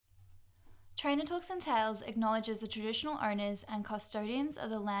Trainer Talks and Tails acknowledges the traditional owners and custodians of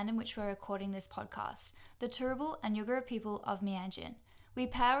the land in which we're recording this podcast, the Turrbal and Yugara people of Meanjin. We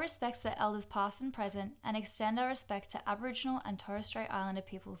pay our respects to elders past and present and extend our respect to Aboriginal and Torres Strait Islander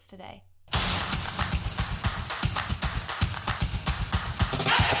peoples today.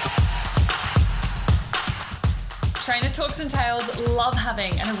 Trainer Talks and Tails love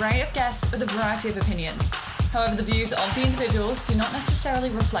having an array of guests with a variety of opinions. However, the views of the individuals do not necessarily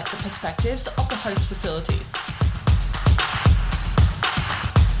reflect the perspectives of the host facilities.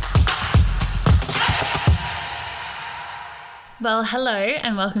 Well, hello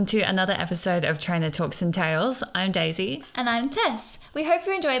and welcome to another episode of Trainer Talks and Tails. I'm Daisy. And I'm Tess. We hope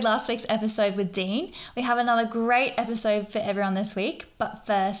you enjoyed last week's episode with Dean. We have another great episode for everyone this week. But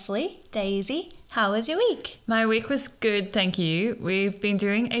firstly, Daisy, how was your week? My week was good, thank you. We've been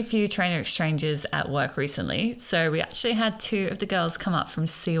doing a few trainer exchanges at work recently. So we actually had two of the girls come up from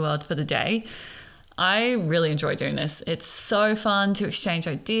SeaWorld for the day. I really enjoy doing this. It's so fun to exchange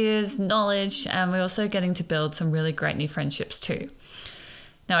ideas, knowledge, and we're also getting to build some really great new friendships too.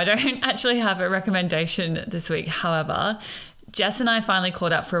 Now, I don't actually have a recommendation this week. However, Jess and I finally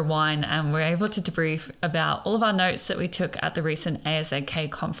caught up for a wine and were able to debrief about all of our notes that we took at the recent ASAK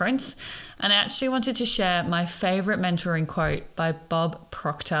conference. And I actually wanted to share my favorite mentoring quote by Bob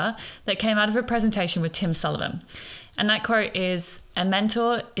Proctor that came out of a presentation with Tim Sullivan. And that quote is, "A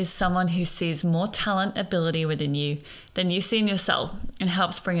mentor is someone who sees more talent, ability within you than you see in yourself and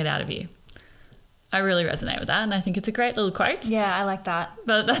helps bring it out of you." I really resonate with that, and I think it's a great little quote. Yeah, I like that.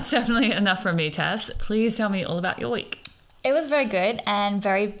 But that's definitely enough from me, Tess. Please tell me all about your week. It was very good and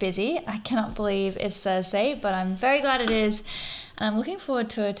very busy. I cannot believe it's Thursday, but I'm very glad it is. And I'm looking forward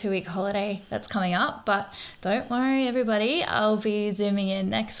to a 2-week holiday that's coming up. But don't worry, everybody, I'll be zooming in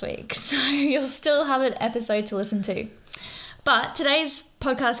next week. So you'll still have an episode to listen to. But today's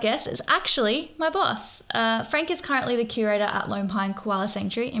podcast guest is actually my boss. Frank is currently the curator at Lone Pine Koala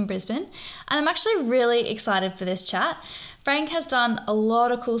Sanctuary in Brisbane. And I'm actually really excited for this chat. Frank has done a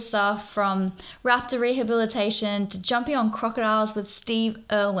lot of cool stuff, from raptor rehabilitation to jumping on crocodiles with Steve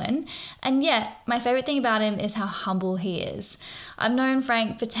Irwin. And yet, my favorite thing about him is how humble he is. I've known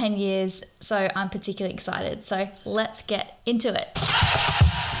Frank for 10 years, so I'm particularly excited. So let's get into it.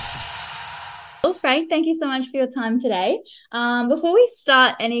 Well, Frank, thank you so much for your time today. Before we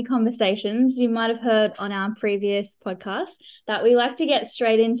start any conversations, you might have heard on our previous podcast that we like to get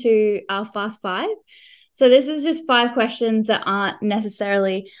straight into our Fast Five. So this is just 5 questions that aren't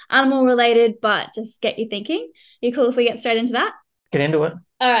necessarily animal related, but just get you thinking. You cool if we get straight into that? Get into it.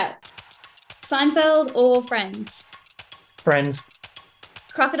 All right. Seinfeld or Friends? Friends.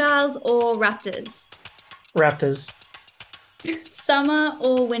 Crocodiles or raptors? Raptors. Summer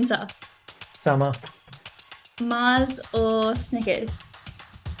or winter? Summer. Mars or Snickers?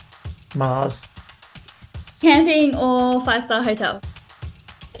 Mars. Camping or 5-star hotel?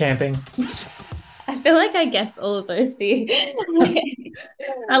 Camping. I feel like I guessed all of those for you.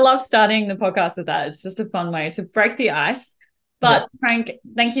 I love starting the podcast with that. It's just a fun way to break the ice. But Frank,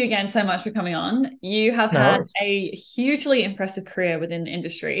 thank you again so much for coming on. You have had a hugely impressive career within the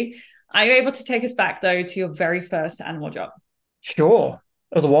industry. Are you able to take us back, though, to your very first animal job? Sure.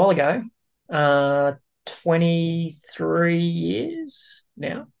 It was a while ago. 23 years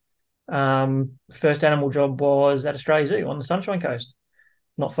now. First animal job was at Australia Zoo on the Sunshine Coast,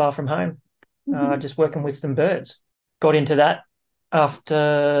 not far from home. Just working with some birds. Got into that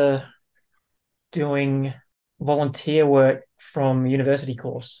after doing volunteer work from a university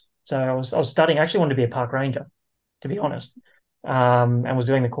course. So I was studying, I actually wanted to be a park ranger, to be honest, and was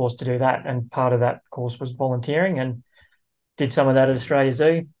doing the course to do that. And part of that course was volunteering, and did some of that at Australia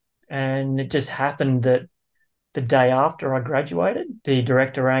Zoo. And it just happened that the day after I graduated, the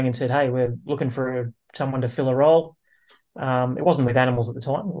director rang and said, "Hey, we're looking for someone to fill a role." It wasn't with animals at the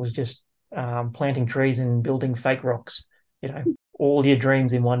time. It was just planting trees and building fake rocks, all your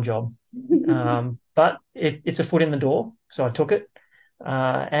dreams in one job. But it's a foot in the door. So I took it.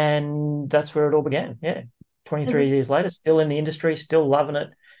 And that's where it all began. Yeah. 23 years later, still in the industry, still loving it.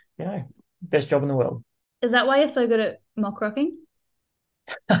 Best job in the world. Is that why you're so good at mock rocking?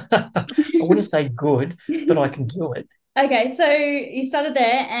 I wouldn't say good, but I can do it. Okay, so you started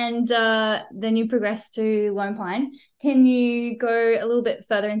there and then you progressed to Lone Pine. Can you go a little bit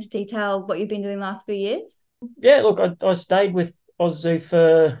further into detail what you've been doing the last few years? Yeah, look, I stayed with Auszoo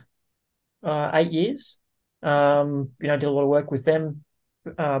for 8 years. Did a lot of work with them,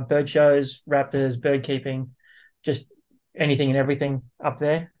 bird shows, raptors, bird keeping, just anything and everything up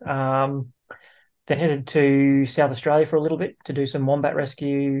there. Then headed to South Australia for a little bit to do some wombat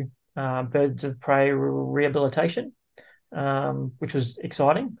rescue, birds of prey rehabilitation, which was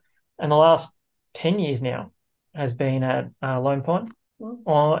exciting. And the last 10 years now has been at Lone Pine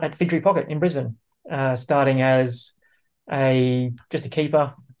or at Fig Tree Pocket in Brisbane, starting as just a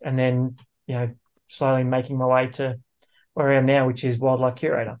keeper, and then slowly making my way to where I am now, which is wildlife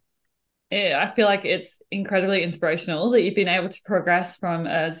curator. I feel like it's incredibly inspirational that you've been able to progress from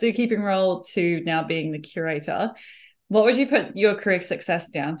a zookeeping role to now being the curator. What would you put your career success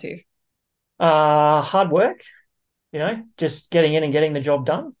down to? Hard work, just getting in and getting the job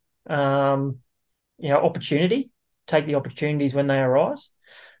done. Opportunity, take the opportunities when they arise.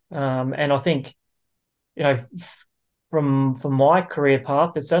 And I think, from my career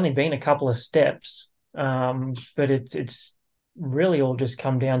path, it's only been a couple of steps, but it's really all just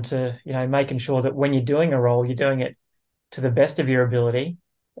come down to making sure that when you're doing a role, you're doing it to the best of your ability,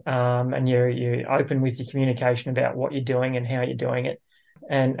 and you're open with your communication about what you're doing and how you're doing it,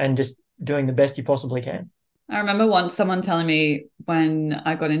 and just doing the best you possibly can. I remember once someone telling me when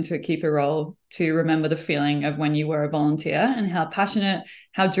I got into a keeper role to remember the feeling of when you were a volunteer and how passionate,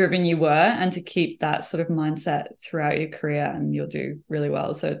 how driven you were, and to keep that sort of mindset throughout your career, and you'll do really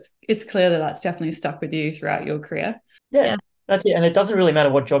well. So it's clear that that's definitely stuck with you throughout your career. Yeah, that's it. And it doesn't really matter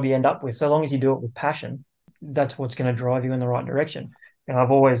what job you end up with, so long as you do it with passion, that's what's going to drive you in the right direction. And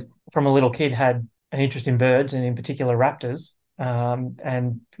I've always, from a little kid, had an interest in birds, and in particular raptors.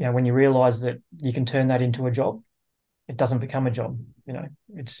 And when you realize that you can turn that into a job, it doesn't become a job.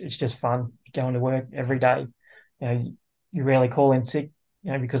 It's just fun going to work every day. You rarely call in sick,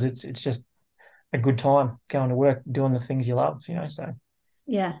 because it's just a good time going to work, doing the things you love. So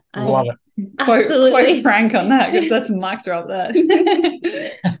yeah, I love it. Quite frank on that, because that's a mic drop there.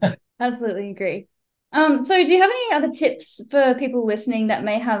 Absolutely agree. So do you have any other tips for people listening that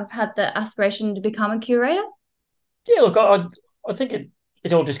may have had the aspiration to become a curator? Yeah, look, I think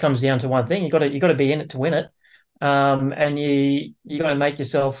it all just comes down to one thing. You got to be in it to win it, and you got to make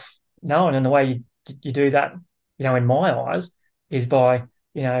yourself known. And the way you do that, in my eyes, is by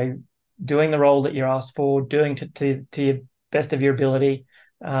doing the role that you're asked for, doing to your best of your ability,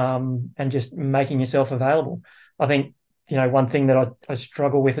 and just making yourself available. I think one thing that I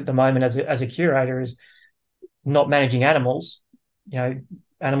struggle with at the moment as a curator is not managing animals.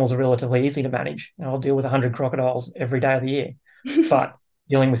 Animals are relatively easy to manage. I'll deal with 100 crocodiles every day of the year. But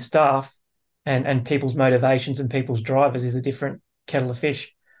dealing with staff and people's motivations and people's drivers is a different kettle of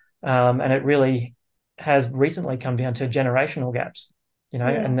fish. And it really has recently come down to generational gaps,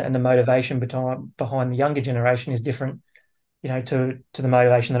 and the motivation behind the younger generation is different, to the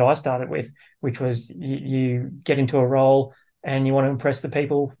motivation that I started with, which was you get into a role and you want to impress the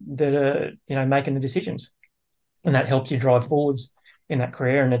people that are, making the decisions. And that helps you drive forwards in that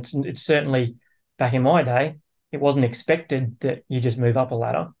career. And it's certainly, back in my day, it wasn't expected that you just move up a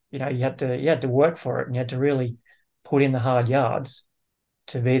ladder. You had to work for it, and you had to really put in the hard yards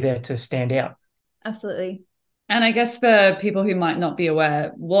to be there to stand out. Absolutely. And I guess for people who might not be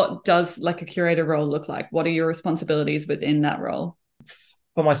aware, what does like a curator role look like? What are your responsibilities within that role?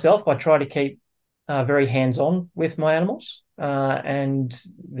 For myself, I try to keep very hands-on with my animals, and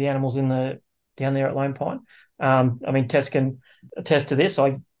the animals down there at Lone Pine. Tess can attest to this.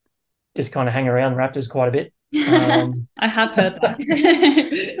 I just kind of hang around raptors quite a bit. I have heard that.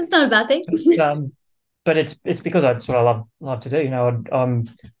 It's not a bad thing. But it's because that's what I love to do. I'm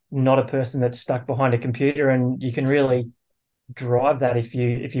not a person that's stuck behind a computer, and you can really drive that if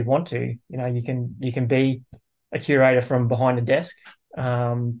you want to. You can be a curator from behind a desk,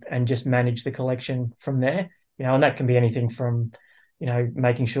 and just manage the collection from there. And that can be anything from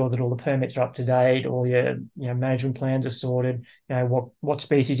making sure that all the permits are up to date, all your management plans are sorted, what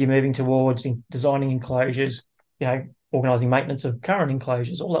species you're moving towards, designing enclosures, organising maintenance of current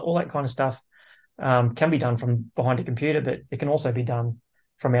enclosures, all that kind of stuff can be done from behind a computer, but it can also be done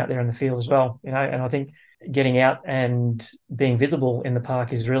from out there in the field as well. And I think getting out and being visible in the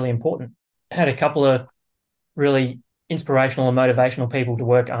park is really important. I had a couple of really inspirational and motivational people to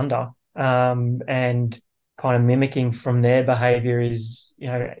work under, and kind of mimicking from their behavior is,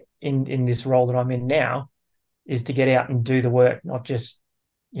 in this role that I'm in now, is to get out and do the work, not just,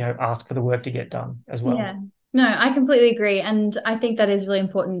 ask for the work to get done as well. Yeah, no, I completely agree. And I think that is really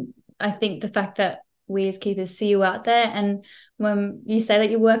important. I think the fact that we as keepers see you out there, and when you say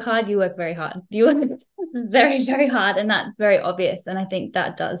that you work hard, you work very hard. You work very, very hard, and that's very obvious. And I think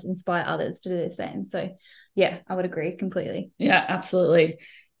that does inspire others to do the same. So yeah, I would agree completely. Yeah, absolutely.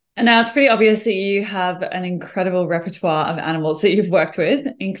 And now it's pretty obvious that you have an incredible repertoire of animals that you've worked with,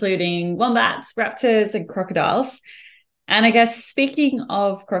 including wombats, raptors, and crocodiles. And I guess speaking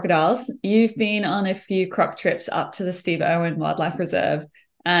of crocodiles, you've been on a few croc trips up to the Steve Irwin Wildlife Reserve,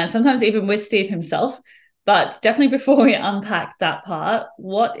 sometimes even with Steve himself. But definitely before we unpack that part,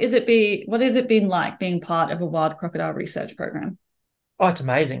 what has it been like being part of a wild crocodile research program? Oh, it's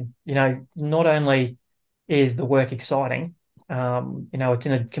amazing. Not only is the work exciting, it's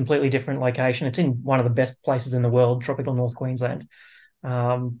in a completely different location. It's in one of the best places in the world, tropical North Queensland.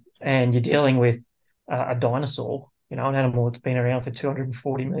 And you're dealing with a dinosaur, an animal that's been around for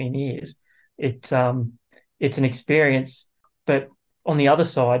 240 million years. It's an experience, but on the other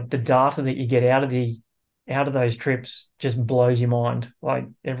side, the data that you get out of those trips just blows your mind. Like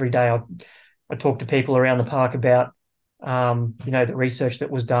every day, I talk to people around the park about the research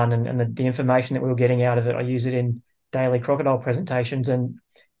that was done and the information that we were getting out of it. I use it in daily crocodile presentations, and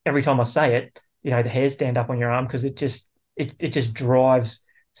every time I say it, the hairs stand up on your arm because it just drives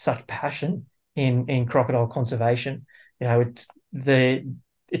such passion in crocodile conservation. It's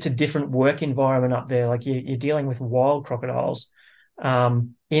a different work environment up there. Like you're dealing with wild crocodiles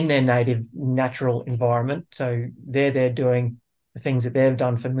in their native natural environment. So they're doing the things that they've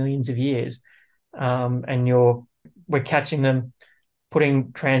done for millions of years. And we're catching them,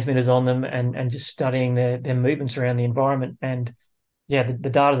 putting transmitters on them and just studying their movements around the environment. And yeah, the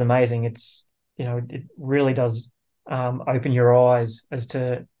data is amazing. It really does open your eyes as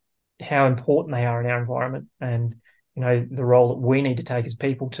to how important they are in our environment and, the role that we need to take as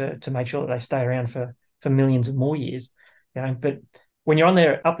people to make sure that they stay around for millions of more years. But when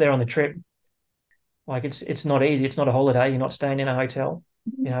you're up there on the trip, like it's not easy. It's not a holiday. You're not staying in a hotel.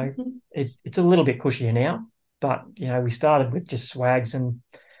 It's a little bit cushier now, but we started with just swags and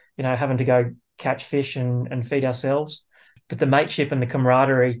having to go catch fish and feed ourselves. But the mateship and the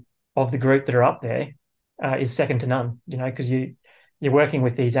camaraderie of the group that are up there is second to none. Because you're working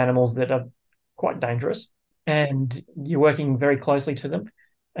with these animals that are quite dangerous, and you're working very closely to them,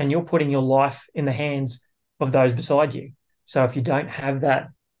 and you're putting your life in the hands of those beside you. So if you don't have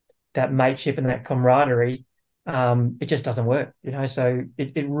that mateship and that camaraderie, it just doesn't work. So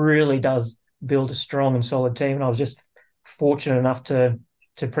it really does build a strong and solid team. And I was just fortunate enough to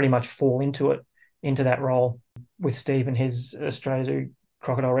pretty much fall into that role with Steve and his Australia Zoo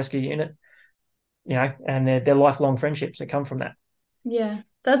Crocodile Rescue Unit, and they're lifelong friendships that come from that. Yeah,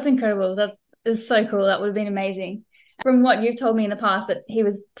 that's incredible. That is so cool. That would have been amazing. From what you've told me in the past, that he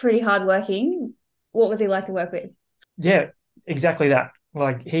was pretty hardworking. What was he like to work with? Yeah, exactly that.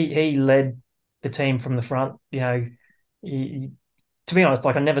 Like he led the team from the front. To be honest,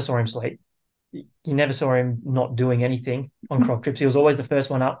 like I never saw him sleep. You never saw him not doing anything on croc trips. He was always the first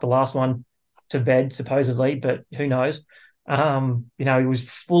one up, the last one to bed, supposedly, but who knows? He was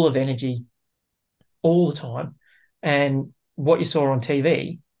full of energy all the time. And what you saw on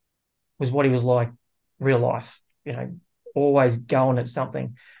TV was what he was like real life, always going at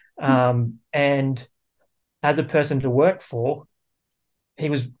something. And as a person to work for, he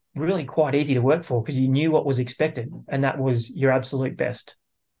was really quite easy to work for because you knew what was expected, and that was your absolute best.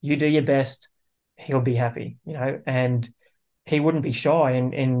 You do your best, he'll be happy, and he wouldn't be shy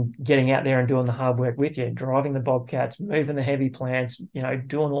in getting out there and doing the hard work with you, driving the bobcats, moving the heavy plants,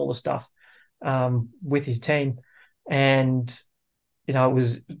 doing all the stuff with his team. And, it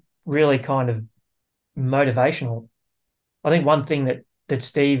was really kind of motivational. I think one thing that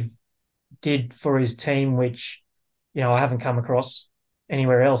Steve did for his team, which, I haven't come across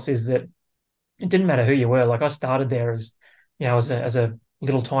anywhere else, is that it didn't matter who you were. Like I started there as a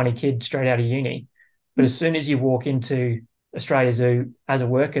little tiny kid straight out of uni. But as soon as you walk into Australia Zoo as a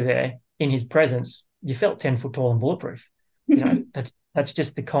worker there, in his presence, you felt 10 foot tall and bulletproof. That's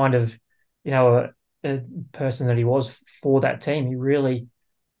just the kind of, a person that he was for that team. He really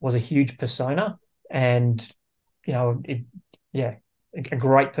was a huge persona, and, a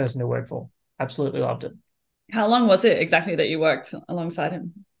great person to work for. Absolutely loved it. How long was it exactly that you worked alongside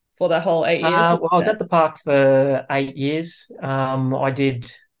him for the whole 8 years? Well, I was at the park for 8 years. I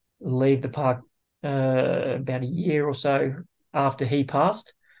did leave the park about a year or so after he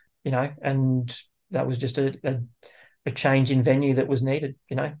passed, and that was just a change in venue that was needed.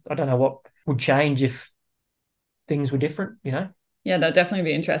 I don't know what would change if things were different. Yeah, that'd definitely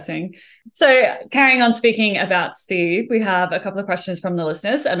be interesting. So carrying on speaking about Steve, we have a couple of questions from the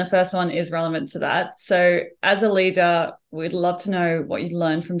listeners, and the first one is relevant to that. So as a leader, we'd love to know what you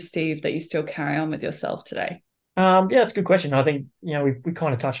learned from Steve that you still carry on with yourself today. Yeah, it's a good question. I think, we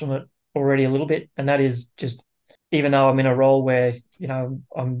kind of touched on it already a little bit, and that is just, even though I'm in a role where,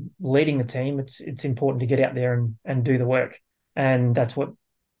 I'm leading the team, it's important to get out there and do the work. And that's what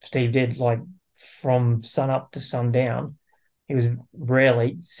Steve did, like from sun up to sundown. He was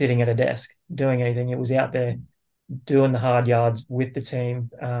rarely sitting at a desk doing anything. It was out there doing the hard yards with the team,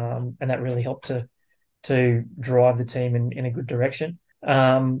 and that really helped to drive the team in a good direction.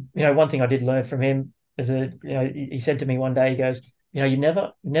 One thing I did learn from him he said to me one day, he goes, you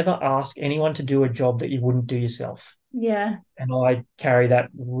never ask anyone to do a job that you wouldn't do yourself. Yeah. And I carry that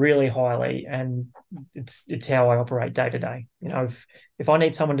really highly, and it's how I operate day to day. If I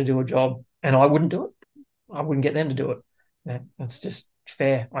need someone to do a job and I wouldn't do it, I wouldn't get them to do it. Yeah, that's just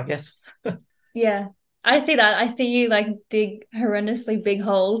fair, I guess. Yeah. I see that. I see you like dig horrendously big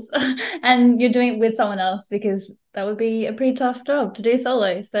holes and you're doing it with someone else because that would be a pretty tough job to do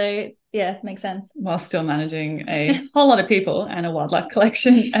solo. So yeah, makes sense. While still managing a whole lot of people and a wildlife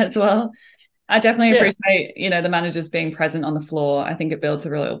collection as well. I definitely appreciate, the managers being present on the floor. I think it builds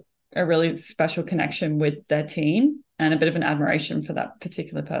a really special connection with their team and a bit of an admiration for that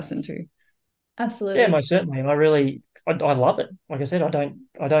particular person too. Absolutely. Yeah, most certainly. And I love it. Like I said, I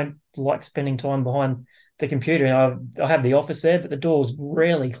don't like spending time behind the computer. I have the office there, but the door's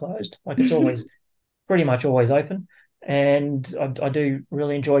rarely closed. Like it's always pretty much always open. And I do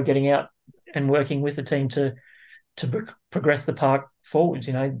really enjoy getting out and working with the team to progress the park forwards.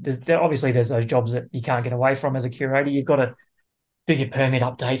 Obviously there's those jobs that you can't get away from as a curator. You've got to do your permit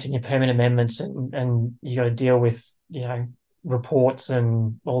updates and your permit amendments, and you got to deal with reports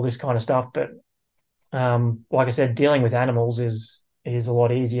and all this kind of stuff. But like I said, dealing with animals is a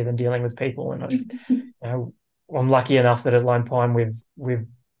lot easier than dealing with people. And I'm lucky enough that at Lone Pine we've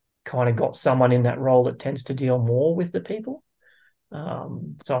kind of got someone in that role that tends to deal more with the people.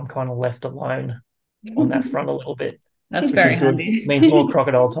 So I'm kind of left alone on that front a little bit. That's very handy. It means more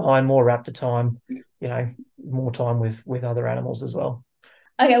crocodile time, more raptor time, more time with other animals as well.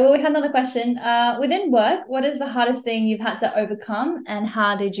 Okay, well, we had another question. Within work, what is the hardest thing you've had to overcome and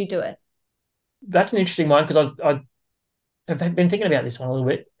how did you do it? That's an interesting one because I've been thinking about this one a little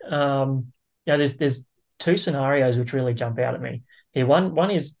bit. There's two scenarios which really jump out at me. Yeah,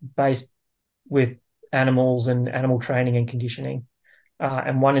 one is based with animals and animal training and conditioning,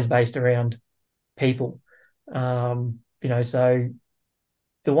 and one is based around people. So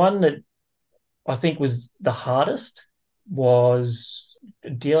the one that I think was the hardest was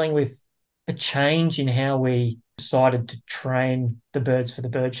dealing with a change in how we decided to train the birds for the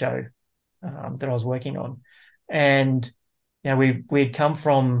bird show that I was working on. And we'd come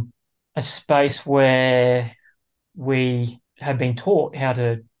from a space where we had been taught how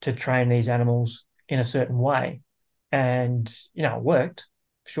to train these animals in a certain way, and it worked.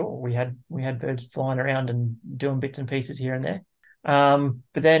 Sure, we had birds flying around and doing bits and pieces here and there,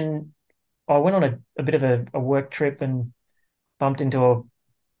 but then I went on a bit of a work trip and bumped into a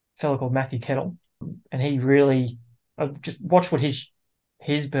fellow called Matthew Kettle, and he really I just watched what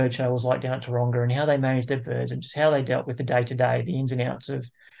his bird show was like down at Taronga and how they managed their birds and just how they dealt with the day-to-day, the ins and outs of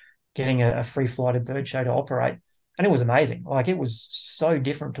getting a free-flighted bird show to operate. And it was amazing. Like it was so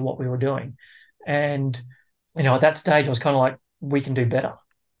different to what we were doing. And, at that stage, I was kind of like, we can do better.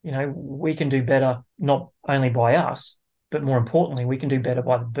 We can do better, not only by us, but more importantly, we can do better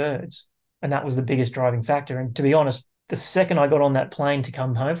by the birds. And that was the biggest driving factor. And to be honest, the second I got on that plane to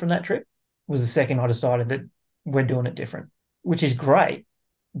come home from that trip was the second I decided that we're doing it different, which is great.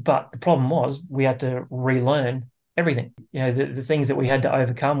 But the problem was we had to relearn everything. The things that we had to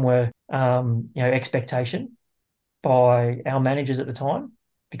overcome were, expectation by our managers at the time,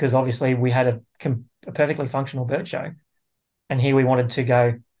 because obviously we had a perfectly functional bird show. And here we wanted to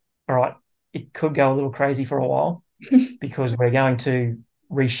go, all right, it could go a little crazy for a while because we're going to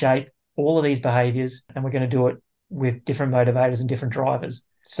reshape all of these behaviors and we're going to do it with different motivators and different drivers.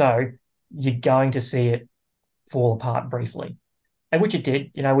 So you're going to see it fall apart briefly. And which it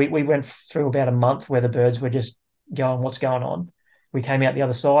did. We went through about a month where the birds were just going, what's going on? We came out the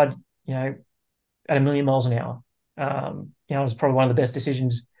other side, at 1,000,000 miles an hour. It was probably one of the best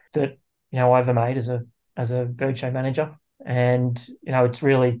decisions that, I ever made as a bird show manager. And, it's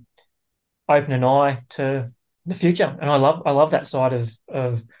really opened an eye to the future. And I love that side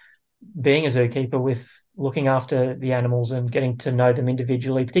of being a zookeeper, with looking after the animals and getting to know them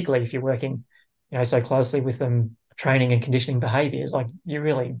individually, particularly if you're working, so closely with them, training and conditioning behaviors. Like you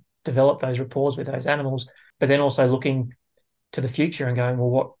really develop those rapports with those animals, but then also looking to the future and going,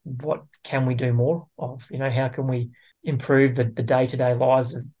 well, what can we do more of? How can we improve the day-to-day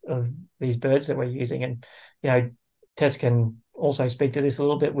lives of these birds that we're using? And, Tess can also speak to this a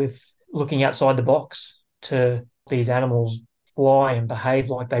little bit with looking outside the box to these animals fly and behave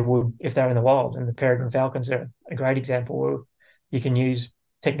like they would if they're in the wild. And the peregrine falcons are a great example where you can use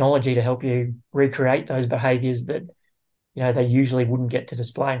technology to help you recreate those behaviors that, they usually wouldn't get to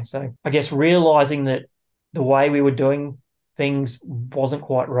display. So I guess realizing that the way we were doing things wasn't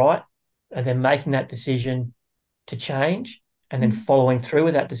quite right, and then making that decision to change and then following through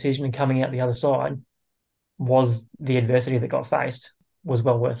with that decision and coming out the other side was the adversity that got faced was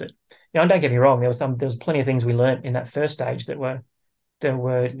well worth it. don't get me wrong, there was plenty of things we learnt in that first stage that were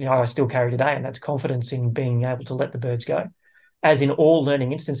I still carry today, and that's confidence in being able to let the birds go. As in all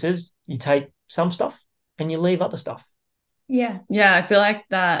learning instances, you take some stuff and you leave other stuff. Yeah. Yeah, I feel like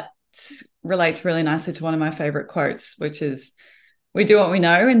that relates really nicely to one of my favorite quotes, which is, we do what we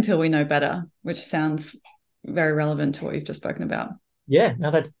know until we know better, which sounds very relevant to what you've just spoken about. Yeah,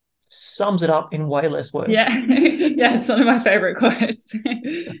 no, that sums it up in way less words. Yeah, yeah, it's one of my favorite quotes.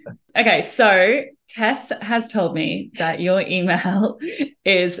 Okay, so Tess has told me that your email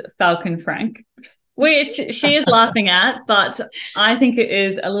is Falcon Frank, which she is laughing at, but I think it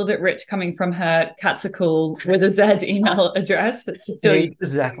is a little bit rich coming from her Cats Are Cool with a Z email address.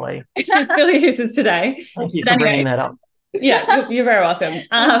 Exactly. She still uses today. Thank you But for bringing that up. Yeah, you're very welcome.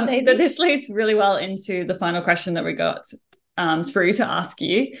 So this leads really well into the final question that we got through to ask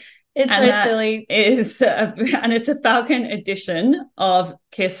you. It's so silly. And it's a Falcon edition of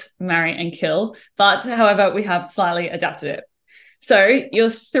Kiss, Marry and Kill. But however, we have slightly adapted it. So your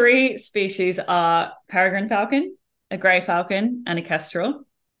 3 species are peregrine falcon, a grey falcon, and a kestrel.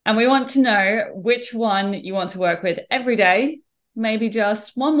 And we want to know which one you want to work with every day, maybe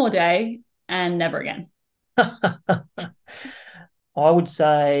just one more day, and never again. I would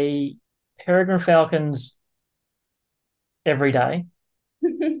say peregrine falcons every day.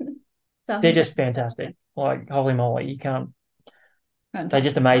 They're just fantastic. Like, holy moly, you can't. Fantastic. They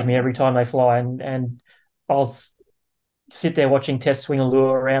just amaze me every time they fly, and I'll sit there watching Tess swing a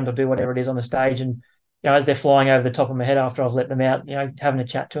lure around or do whatever it is on the stage, and as they're flying over the top of my head after I've let them out, having a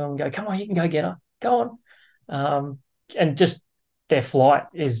chat to them, go, come on, you can go get her, go on, and just their flight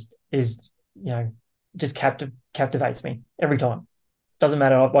is just captivates me every time. Doesn't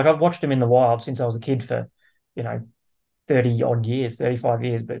matter. Like, I've watched them in the wild since I was a kid for 30 odd years, 35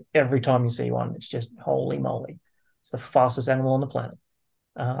 years, but every time you see one, it's just holy moly, it's the fastest animal on the planet.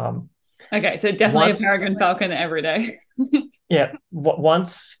 Okay, so definitely a peregrine falcon every day. Yeah,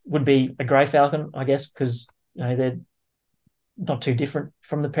 once would be a grey falcon, I guess, because they're not too different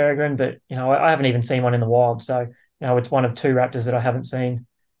from the peregrine, but I haven't even seen one in the wild, so it's one of 2 raptors that I haven't seen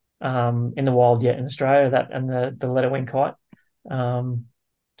in the wild yet in Australia, that and the leatherwing kite.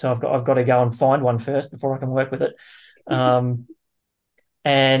 So I've got to go and find one first before I can work with it.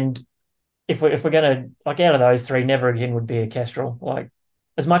 And if we're gonna, like, out of those 3, never again would be a kestrel. Like,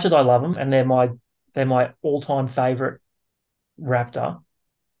 as much as I love them, and they're my all-time favorite raptor,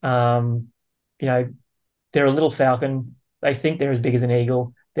 they're a little falcon. They think they're as big as an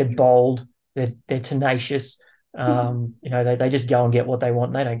eagle. They're bold. They're tenacious. They just go and get what they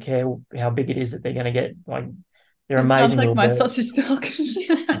want. They don't care how big it is that they're going to get. Like, they're amazing little birds. Sounds like my sausage dog.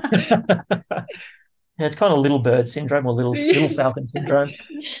 Yeah, it's kind of little bird syndrome or little falcon syndrome.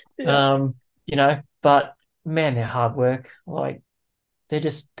 Yeah. But man, they're hard work. Like, they're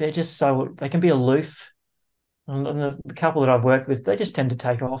just so, they can be aloof. And the couple that I've worked with, they just tend to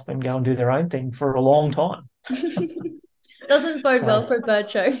take off and go and do their own thing for a long time. Doesn't bode well for a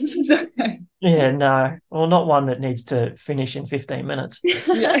bird show. Yeah, no. Well, not one that needs to finish in 15 minutes.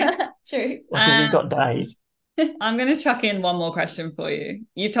 Yeah. True. Like, you've got days. I'm going to chuck in one more question for you.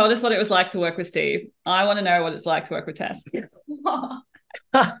 You've told us what it was like to work with Steve. I want to know what it's like to work with Tess.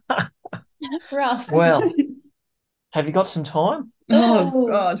 Rough. Well, have you got some time? Oh,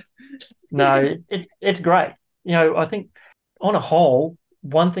 God. No, it's great. I think on a whole,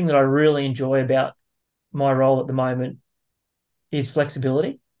 one thing that I really enjoy about my role at the moment is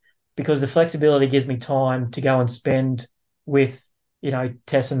flexibility, because the flexibility gives me time to go and spend with,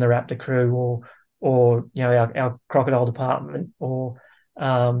 Tess and the Raptor crew, or our crocodile department, or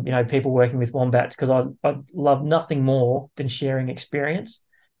people working with wombats, because I love nothing more than sharing experience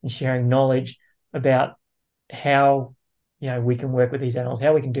and sharing knowledge about how we can work with these animals,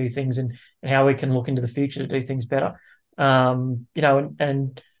 how we can do things, and how we can look into the future to do things better. And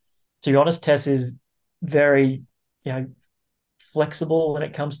to be honest, Tess is very flexible when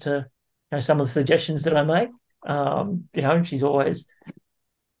it comes to some of the suggestions that I make. She's always,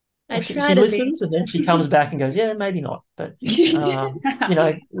 she listens, and then she comes back and goes, yeah, maybe not, but we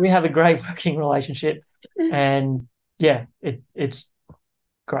have a great working relationship, and yeah, it's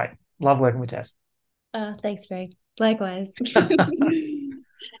great. Love working with Tess. Thanks, Greg. Likewise. Okay,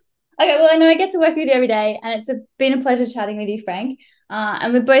 well, I know I get to work with you every day, and it's been a pleasure chatting with you, Frank.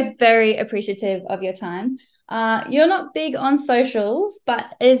 And we're both very appreciative of your time. You're not big on socials, but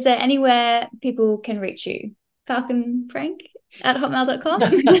is there anywhere people can reach you? falconfrank@hotmail.com?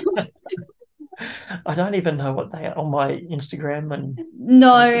 I don't even know what they are on my Instagram. And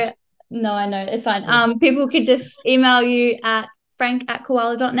No, I know. It's fine. People could just email you at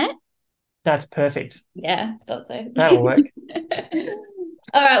frank@koala.net. That's perfect. Yeah, thought so. That'll work.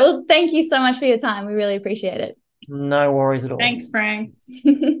 All right. Well, thank you so much for your time. We really appreciate it. No worries at all. Thanks, Frank.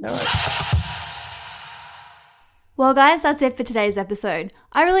 No worries. Well, guys, that's it for today's episode.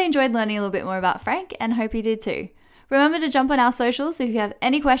 I really enjoyed learning a little bit more about Frank and hope you did too. Remember to jump on our socials if you have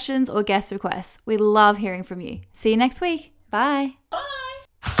any questions or guest requests. We love hearing from you. See you next week. Bye.